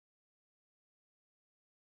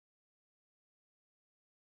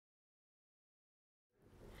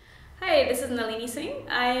this is Nalini Singh.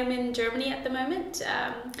 I am in Germany at the moment,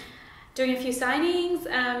 doing a few signings,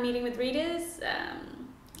 meeting with readers,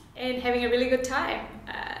 and having a really good time.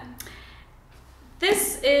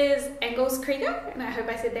 This is Engelskrieger, and I hope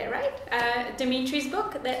I said that right, Dimitri's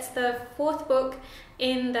book. That's the 4th book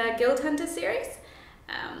in the Guild Hunter series,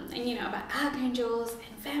 and you know, about archangels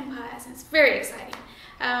and vampires, and it's very exciting.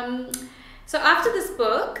 So after this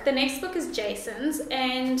book, the next book is Jason's,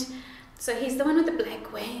 and so he's the one with the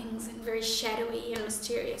black wings and very shadowy and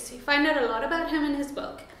mysterious. You find out a lot about him in his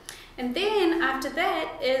book. And then after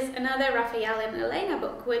that is another Raphael and Elena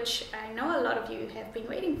book, which I know a lot of you have been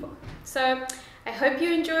waiting for. So I hope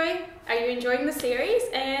you enjoy, are you enjoying the series,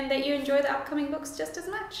 and that you enjoy the upcoming books just as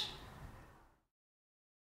much.